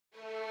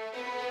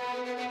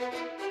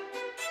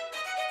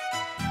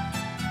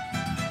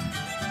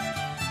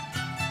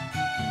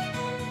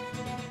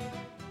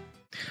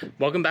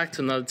Welcome back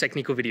to another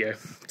technical video.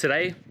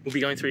 Today, we'll be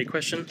going through your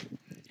question,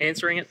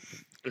 answering it,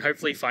 and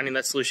hopefully finding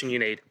that solution you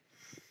need.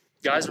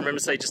 Guys, remember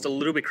to stay just a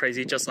little bit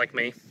crazy, just like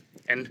me,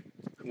 and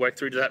work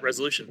through to that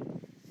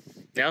resolution.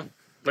 Now,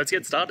 let's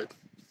get started.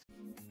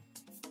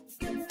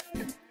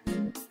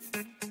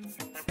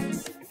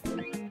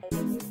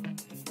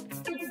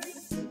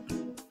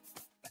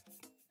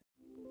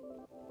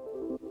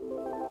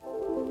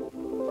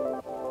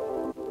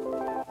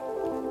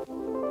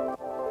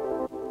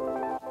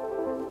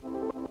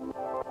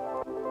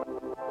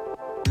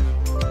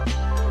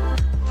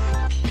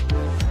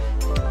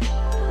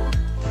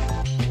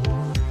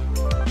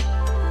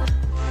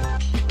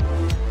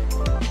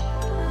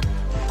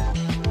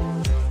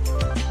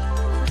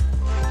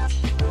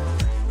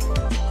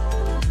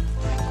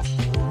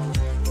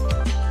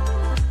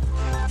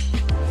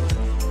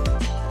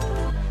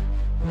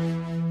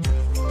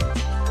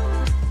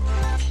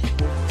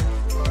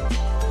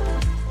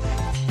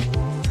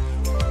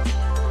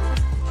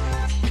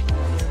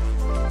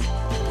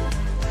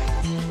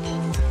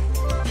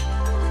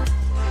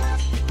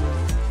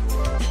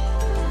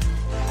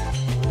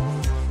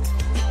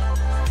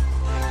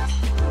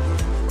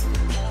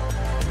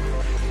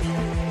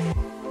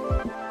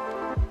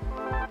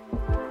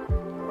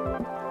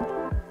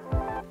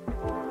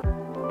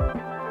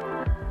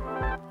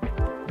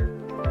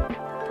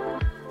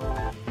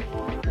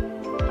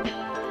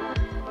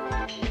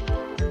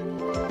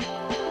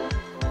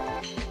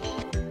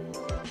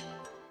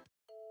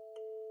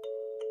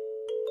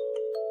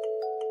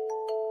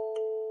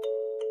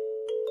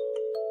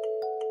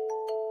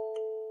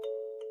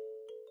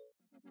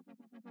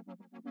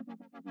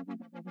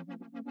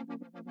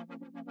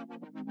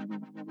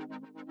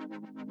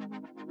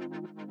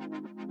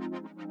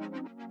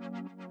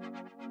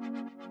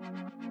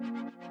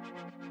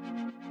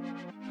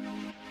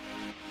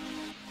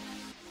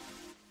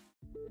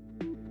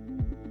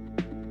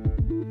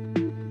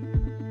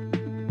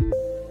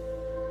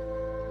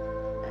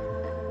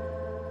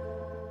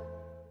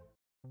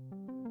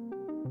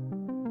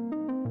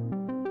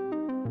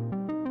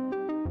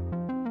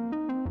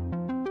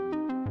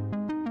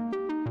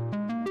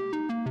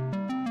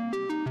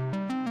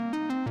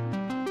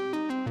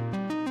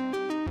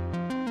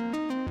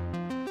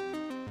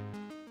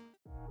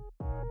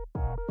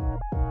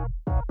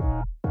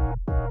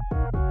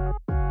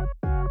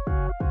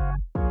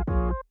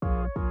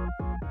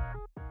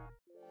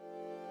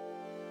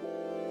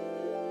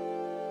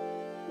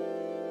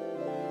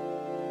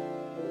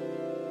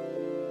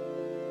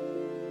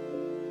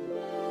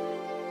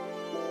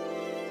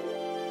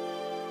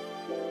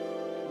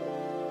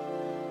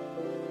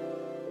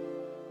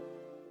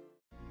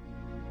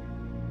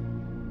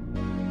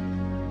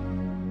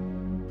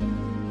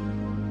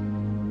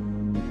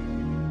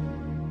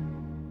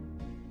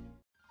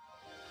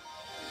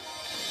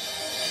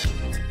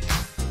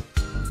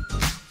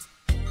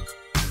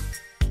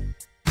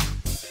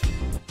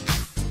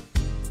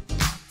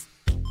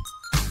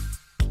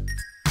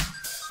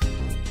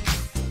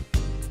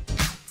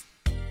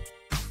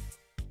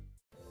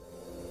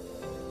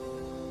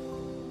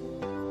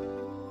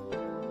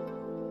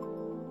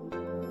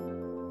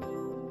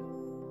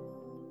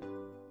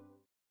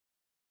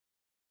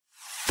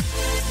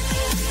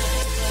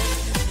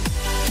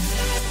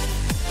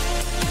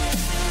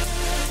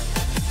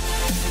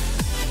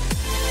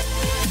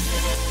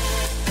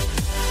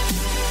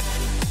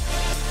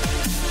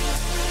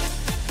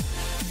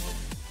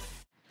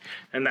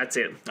 And that's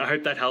it. I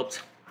hope that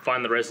helped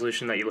find the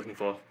resolution that you're looking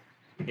for.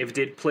 If it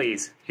did,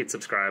 please hit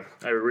subscribe.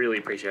 I really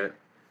appreciate it.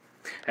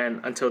 And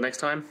until next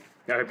time,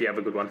 I hope you have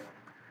a good one.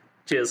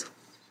 Cheers.